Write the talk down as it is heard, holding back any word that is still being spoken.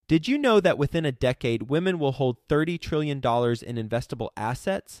Did you know that within a decade, women will hold $30 trillion in investable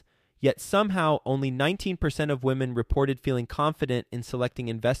assets? Yet somehow only 19% of women reported feeling confident in selecting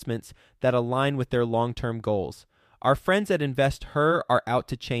investments that align with their long-term goals. Our friends at InvestHer are out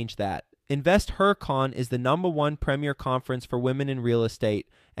to change that. InvestHerCon is the #1 premier conference for women in real estate,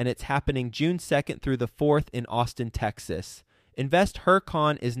 and it's happening June 2nd through the 4th in Austin, Texas.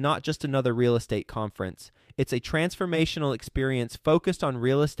 InvestHerCon is not just another real estate conference. It's a transformational experience focused on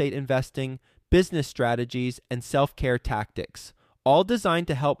real estate investing, business strategies, and self-care tactics, all designed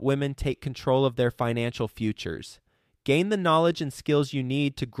to help women take control of their financial futures. Gain the knowledge and skills you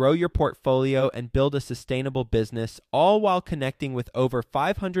need to grow your portfolio and build a sustainable business, all while connecting with over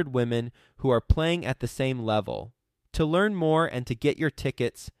 500 women who are playing at the same level. To learn more and to get your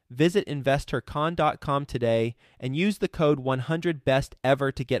tickets, visit InvestHerCon.com today and use the code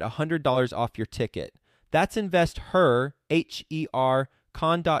 100BESTEVER to get $100 off your ticket. That's InvestHer, H-E-R,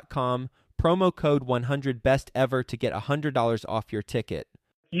 con.com, promo code 100BESTEVER to get $100 off your ticket.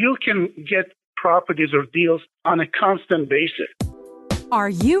 You can get properties or deals on a constant basis. Are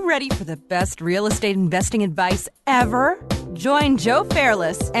you ready for the best real estate investing advice ever? Join Joe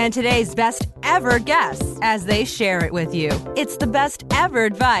Fairless and today's best ever guests as they share it with you. It's the best ever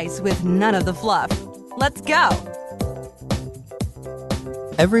advice with none of the fluff. Let's go.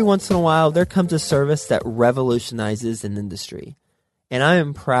 Every once in a while, there comes a service that revolutionizes an industry. And I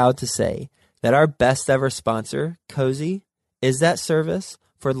am proud to say that our best ever sponsor, Cozy, is that service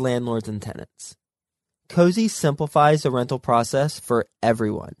for landlords and tenants. Cozy simplifies the rental process for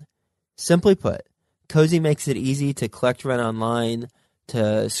everyone. Simply put, Cozy makes it easy to collect rent online,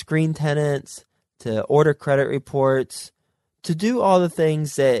 to screen tenants, to order credit reports, to do all the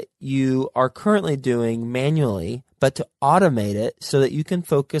things that you are currently doing manually, but to automate it so that you can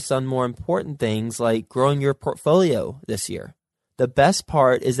focus on more important things like growing your portfolio this year. The best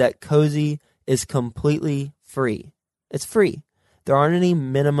part is that Cozy is completely free. It's free. There aren't any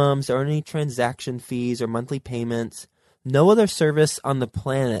minimums, there aren't any transaction fees or monthly payments. No other service on the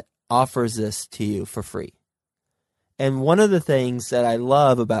planet offers this to you for free. And one of the things that I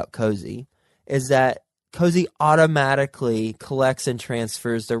love about Cozy is that Cozy automatically collects and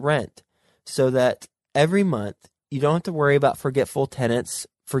transfers the rent so that every month you don't have to worry about forgetful tenants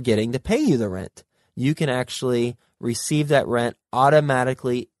forgetting to pay you the rent. You can actually receive that rent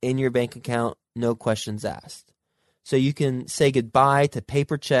automatically in your bank account, no questions asked. So you can say goodbye to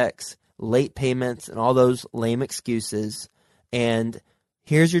paper checks, late payments, and all those lame excuses. And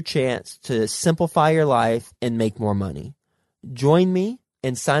here's your chance to simplify your life and make more money. Join me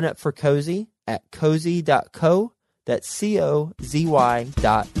and sign up for Cozy at cozy.co. That's COZY.co.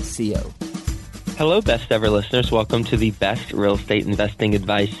 Hello, Best Ever listeners. Welcome to the Best Real Estate Investing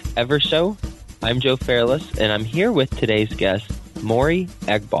Advice Ever show. I'm Joe Fairless, and I'm here with today's guest, Maury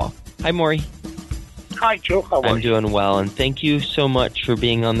Eggball. Hi, Maury. Hi, Joe. How are you? I'm doing well, and thank you so much for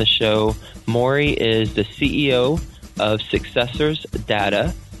being on the show. Maury is the CEO of Successors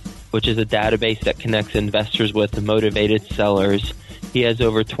Data, which is a database that connects investors with motivated sellers. He has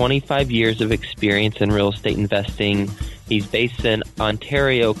over 25 years of experience in real estate investing. He's based in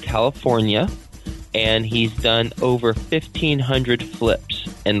Ontario, California, and he's done over 1,500 flips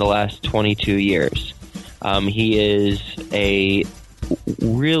in the last 22 years. He is a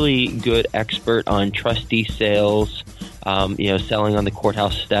really good expert on trustee sales, selling on the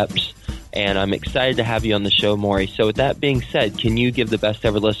courthouse steps. And I'm excited to have you on the show, Maury. So with that being said, can you give the Best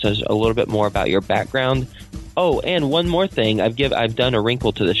Ever listeners a little bit more about your background? Oh, and one more thing, I've done a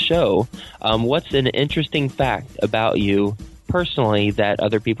wrinkle to the show. What's an interesting fact about you personally that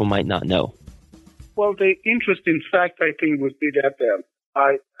other people might not know? Well, the interesting fact, I think, would be that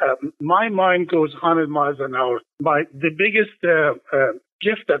my mind goes 100 miles an hour. The biggest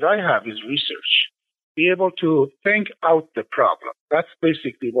gift that I have is research. Be able to think out the problem. That's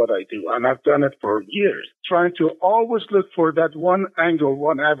basically what I do, and I've done it for years, trying to always look for that one angle,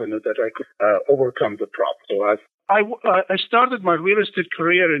 one avenue that I could overcome the problem. So I started my real estate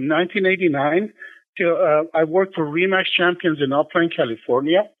career in 1989. I worked for RE/MAX Champions in Upland,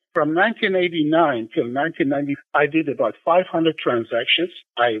 California. From 1989 till 1990, I did about 500 transactions.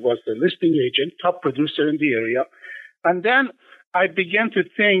 I was the listing agent, top producer in the area. And then I began to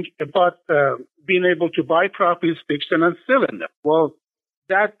think about being able to buy properties, fix them, and sell them. Well,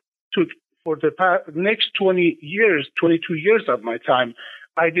 that took, for the next 22 years of my time,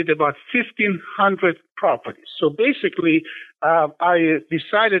 I did about 1,500 properties. So basically, I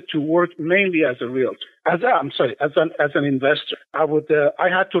decided to work mainly as a realtor, as an investor. I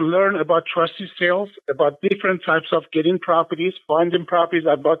had to learn about trustee sales, about different types of getting properties, finding properties.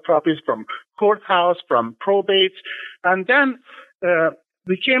 I bought properties from courthouse, from probates, and then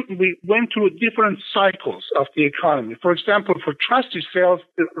we went through different cycles of the economy. For example, for trustee sales,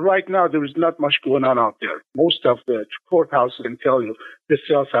 right now there is not much going on out there. Most of the courthouses can tell you the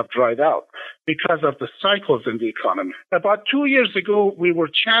sales have dried out because of the cycles in the economy. About 2 years ago, we were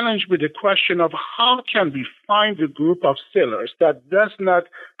challenged with the question of how can we find a group of sellers that does not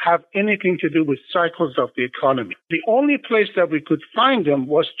have anything to do with cycles of the economy. The only place that we could find them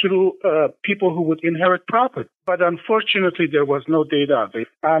was through people who would inherit property. But unfortunately, there was no data of it.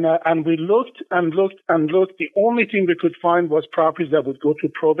 And we looked and looked and looked. The only thing we could find was properties that would go to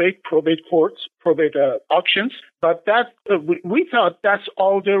probate courts, probate auctions. But that we thought that's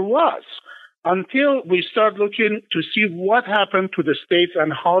all there was, until we start looking to see what happened to the states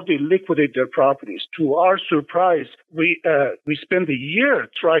and how they liquidate their properties. To our surprise, we spent a year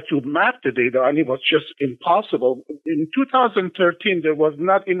trying to map the data, and it was just impossible. In 2013, there was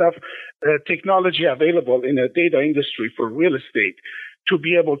not enough technology available in the data industry for real estate to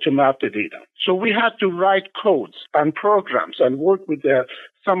be able to map the data. So we had to write codes and programs and work with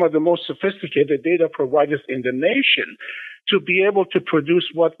some of the most sophisticated data providers in the nation to be able to produce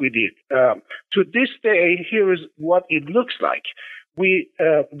what we did. To this day, here is what it looks like. We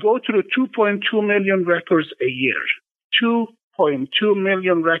go through 2.2 million records a year. 2.2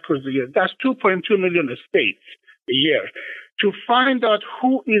 million records a year. That's 2.2 million estates a year. To find out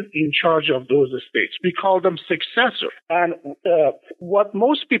who is in charge of those estates. We call them successors. And what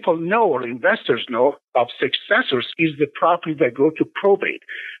most people know or investors know of successors is the property that go to probate.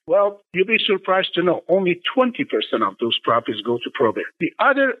 Well, you'll be surprised to know only 20% of those properties go to probate. The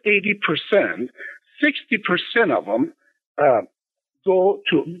other 80%, 60% of them go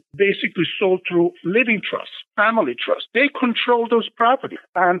to basically sold through living trusts, family trusts. They control those properties.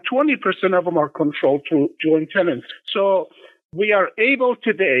 And 20% of them are controlled through joint tenants. So we are able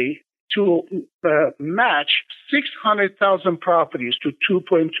today to match 600,000 properties to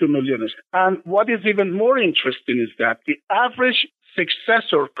 2.2 million. And what is even more interesting is that the average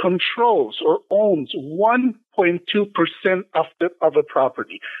successor controls or owns 1.2% of a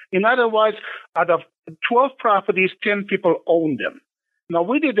property. In other words, out of 12 properties, 10 people own them. Now,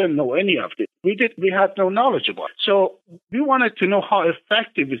 we didn't know any of this. We had no knowledge about it. So we wanted to know how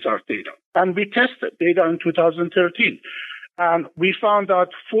effective is our data. And we tested data in 2013. And we found out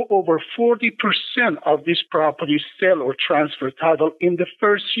over 40% of these properties sell or transfer title in the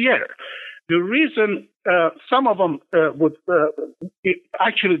first year. The reason some of them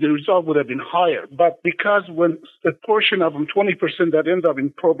actually the result would have been higher, but because when a portion of them, 20% that end up in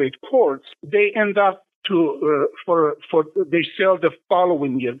probate courts, they end up they sell the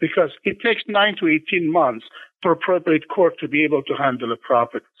following year, because it takes 9 to 18 months for a probate court to be able to handle a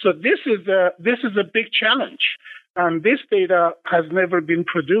property. So this is a big challenge. And this data has never been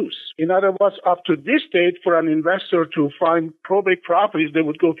produced. In other words, up to this date, for an investor to find probate properties, they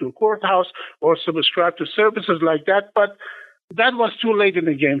would go to a courthouse or subscribe to services like that. But that was too late in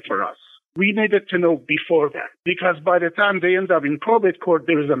the game for us. We needed to know before that, because by the time they end up in probate court,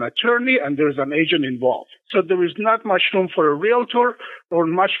 there is an attorney and there is an agent involved. So there is not much room for a realtor or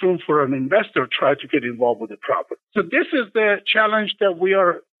much room for an investor try to get involved with the property. So this is the challenge that we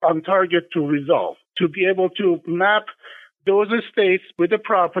are on target to resolve, to be able to map those estates with the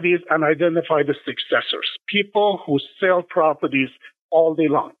properties and identify the successors, people who sell properties all day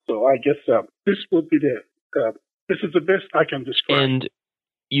long. So I guess this would be this is the best I can describe. And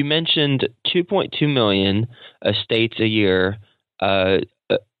you mentioned 2.2 million estates a year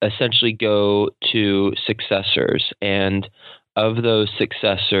essentially go to successors. And of those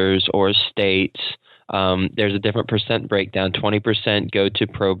successors or estates, there's a different percent breakdown. 20% go to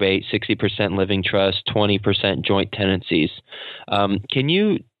probate, 60% living trust, 20% joint tenancies. Can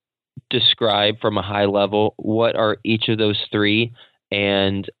you describe from a high level what are each of those three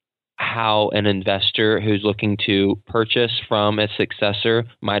and how an investor who's looking to purchase from a successor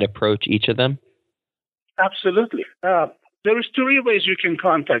might approach each of them? Absolutely. There is three ways you can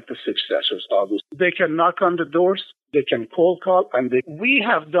contact the successors, obviously. They can knock on the doors, they can cold call, and we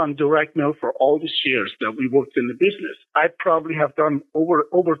have done direct mail for all these years that we worked in the business. I probably have done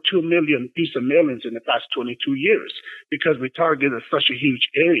over 2 million piece of mailings in the past 22 years because we targeted such a huge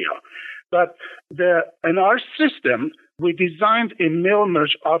area. But in our system, we designed a mail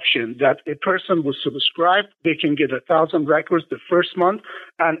merge option that a person will subscribe. They can get 1,000 records the first month,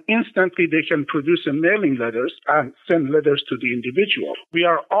 and instantly they can produce a mailing letters and send letters to the individual. We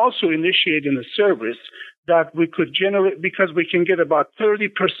are also initiating a service that we could generate, because we can get about 30%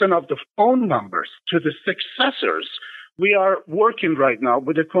 of the phone numbers to the successors We are working right now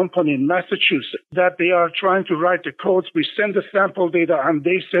with a company in Massachusetts that they are trying to write the codes. We send the sample data, and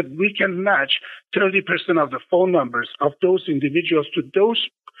they said we can match 30% of the phone numbers of those individuals to those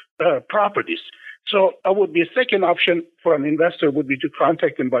properties. So that would be a second option for an investor would be to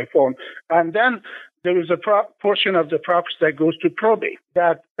contact them by phone. And then there is a portion of the property that goes to probate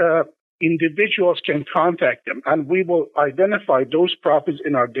that individuals can contact them, and we will identify those properties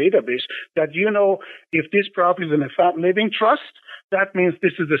in our database that, if this property is in a family living trust, that means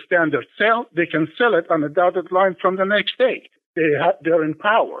this is a standard sale. They can sell it on a dotted line from the next day. They're in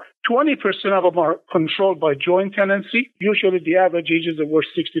power. 20% of them are controlled by joint tenancy. Usually the average age is over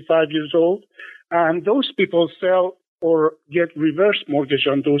 65 years old. And those people sell or get reverse mortgage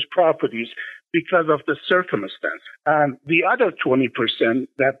on those properties because of the circumstance. And the other 20%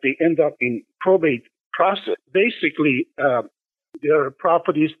 that they end up in probate process, basically, there are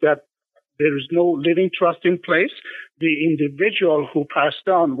properties that there is no living trust in place. The individual who passed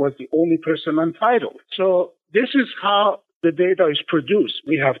on was the only person entitled. So this is how the data is produced.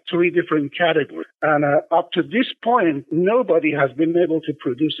 We have 3 different categories. And up to this point, nobody has been able to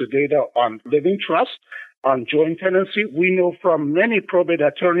produce the data on living trust, on joint tenancy. We know from many probate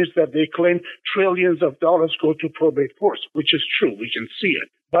attorneys that they claim trillions of dollars go to probate courts, which is true. We can see it.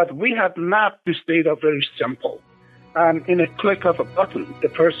 But we have mapped this data very simple. And in a click of a button, the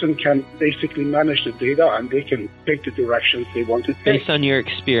person can basically manage the data and they can take the directions they want to take. Based on your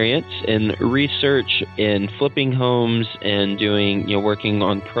experience in research, in flipping homes, and doing, working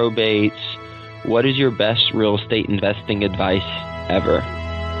on probates, what is your best real estate investing advice ever?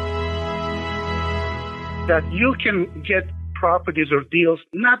 That you can get properties or deals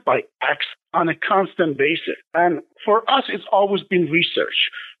not by accident, on a constant basis. And for us, it's always been research.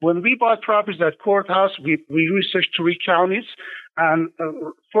 When we bought properties at Courthouse, we researched 3 counties. And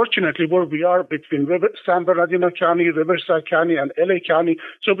fortunately, where we are between San Bernardino County, Riverside County, and LA County,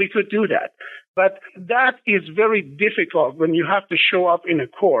 so we could do that. But that is very difficult when you have to show up in a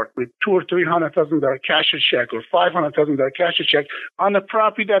court with $200,000 or $300,000 cash check or $500,000 cash check on a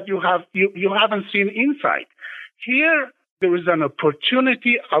property that you haven't seen inside. Here, there is an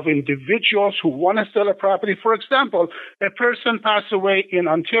opportunity of individuals who want to sell a property. For example, a person passed away in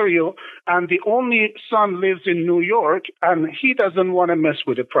Ontario and the only son lives in New York and he doesn't want to mess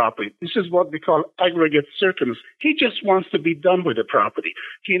with the property. This is what we call aggregate circumstance. He just wants to be done with the property.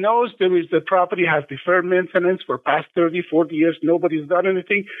 He knows the property has deferred maintenance for past 30, 40 years. Nobody's done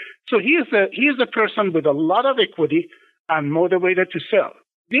anything. So he is a person with a lot of equity and motivated to sell.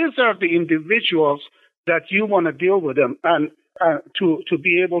 These are the individuals that you want to deal with them and to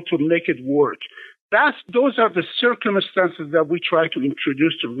be able to make it work. Those are the circumstances that we try to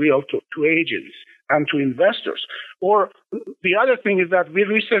introduce to agents and to investors. Or the other thing is that we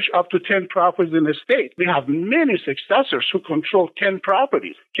research up to 10 properties in the state. We have many successors who control 10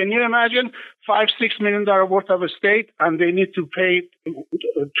 properties. Can you imagine $5-6 million worth of estate and they need to pay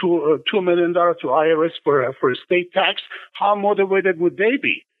 $2 million to IRS for estate tax? How motivated would they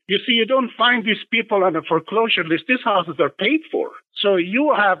be? You see, you don't find these people on a foreclosure list. These houses are paid for. So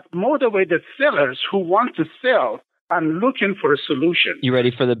you have motivated sellers who want to sell and looking for a solution. You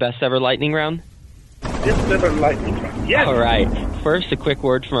ready for the best ever lightning round? Best ever lightning round, yes. All right. First, a quick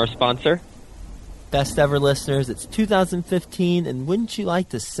word from our sponsor. Best ever listeners, it's 2015, and wouldn't you like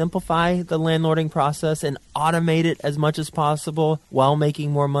to simplify the landlording process and automate it as much as possible while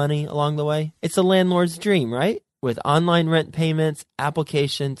making more money along the way? It's a landlord's dream, right? With online rent payments,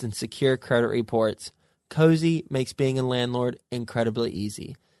 applications, and secure credit reports, Cozy makes being a landlord incredibly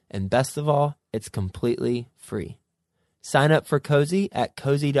easy. And best of all, it's completely free. Sign up for Cozy at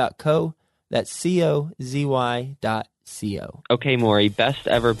cozy.co. That's COZY.co. Okay, Maury, best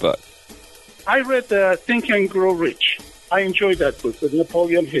ever book. I read Think and Grow Rich. I enjoyed that book with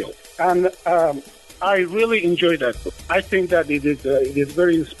Napoleon Hill. And I really enjoyed that book. I think that it is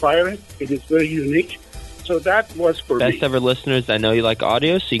very inspiring. It is very unique. So that was for me. Best ever listeners, I know you like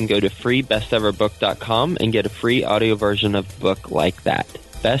audio, so you can go to freebesteverbook.com and get a free audio version of the book like that.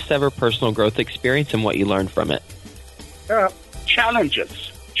 Best ever personal growth experience and what you learned from it.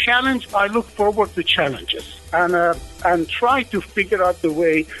 Challenges. I look forward to challenges and try to figure out the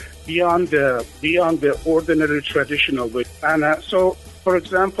way beyond the ordinary traditional way. And so, for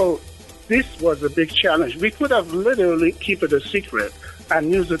example, this was a big challenge. We could have literally kept it a secret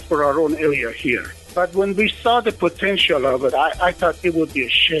and use it for our own area here. But when we saw the potential of it, I thought it would be a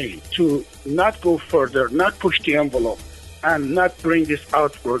shame to not go further, not push the envelope, and not bring this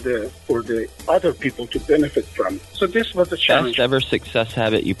out for the other people to benefit from. So this was a challenge. Best ever success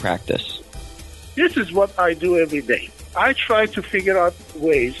habit you practice. This is what I do every day. I try to figure out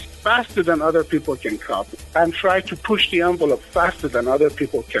ways faster than other people can copy and try to push the envelope faster than other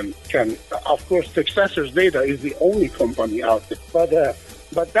people can. Of course, Successors Data is the only company out there,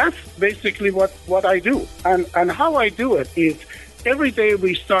 but that's basically what I do. And how I do it is every day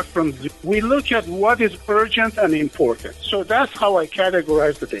we start from zero. We look at what is urgent and important. So that's how I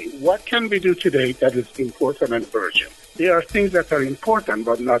categorize the day. What can we do today that is important and urgent? There are things that are important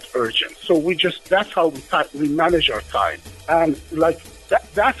but not urgent. So that's how we manage our time. And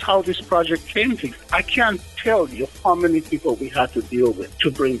that's how this project came to. I can't tell you how many people we had to deal with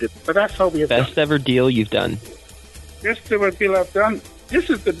to bring this, but that's how we have Best ever deal you've done? Best ever deal I've done. This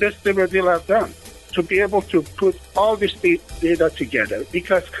is the best ever deal I've done, to be able to put all this data together,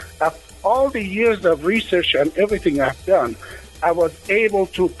 because of all the years of research and everything I've done, I was able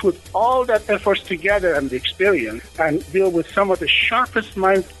to put all that efforts together and the experience and deal with some of the sharpest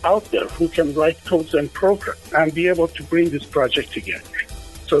minds out there who can write codes and program and be able to bring this project together.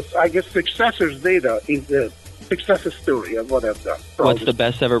 So I guess Successors Data is the success story of what I've done. What's the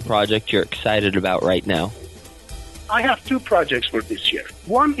best ever project you're excited about right now? I have two projects for this year.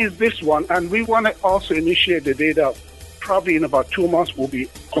 One is this one, and we want to also initiate the data probably in about 2 months. Will be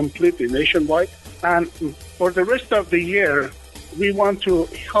completely nationwide. And for the rest of the year, we want to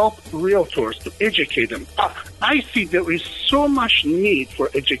help realtors to educate them. I see there is so much need for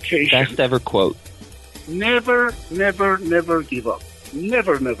education. Best ever quote. Never, never, never give up.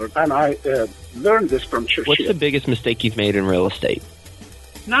 Never, never. And I learned this from Churchill. What's the biggest mistake you've made in real estate?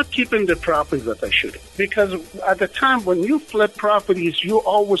 Not keeping the properties that I should. Because at the time when you flip properties, you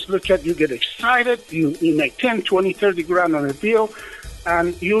always you get excited, you make 10, 20, 30 grand on a deal,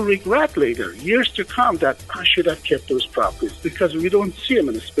 and you regret later, years to come, that I should have kept those properties, because we don't see them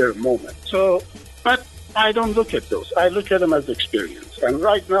in a spare moment. So, but I don't look at those. I look at them as experience. And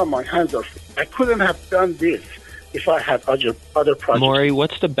right now my hands are free. I couldn't have done this if I had other projects. Maury,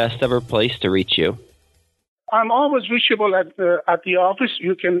 what's the best ever place to reach you? I'm always reachable at the office.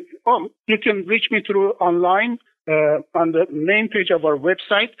 You can reach me through online on the main page of our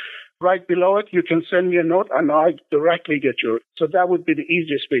website. Right below it, you can send me a note, and I directly get so that would be the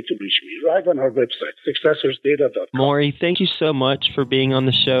easiest way to reach me, right on our website, successorsdata.com. Maury, thank you so much for being on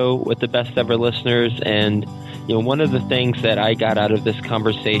the show with the Best Ever listeners. And one of the things that I got out of this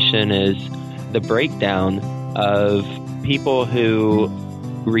conversation is the breakdown of people who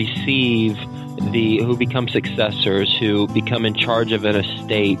who become successors, who become in charge of an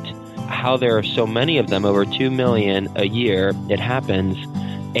estate, how there are so many of them, over 2 million a year, it happens,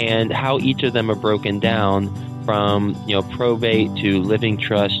 and how each of them are broken down from, probate to living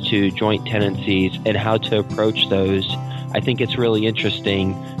trust to joint tenancies, and how to approach those. I think it's really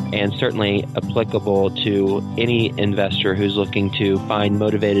interesting and certainly applicable to any investor who's looking to find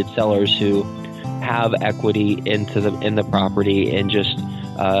motivated sellers who have equity in the property, and just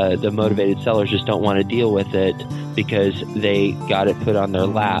the motivated sellers just don't want to deal with it because they got it put on their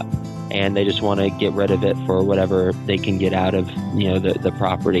lap and they just want to get rid of it for whatever they can get out of the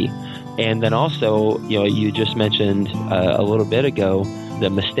property. And then also, you just mentioned a little bit ago the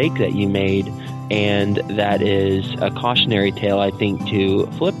mistake that you made, and that is a cautionary tale, I think, to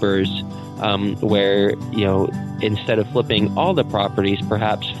flippers, where instead of flipping all the properties,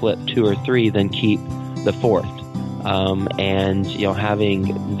 perhaps flip 2 or 3, then keep the 4th. And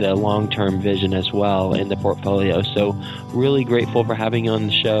having the long-term vision as well in the portfolio. So really grateful for having you on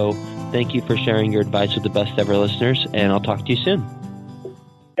the show. Thank you for sharing your advice with the Best Ever listeners, and I'll talk to you soon.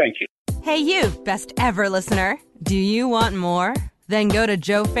 Thank you. Hey you, Best Ever listener. Do you want more? Then go to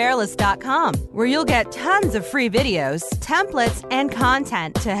joefairless.com, where you'll get tons of free videos, templates, and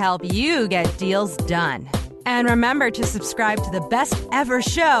content to help you get deals done. And remember to subscribe to the Best Ever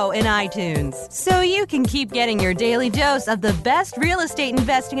show in iTunes, so you can keep getting your daily dose of the best real estate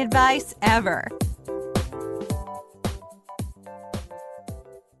investing advice ever.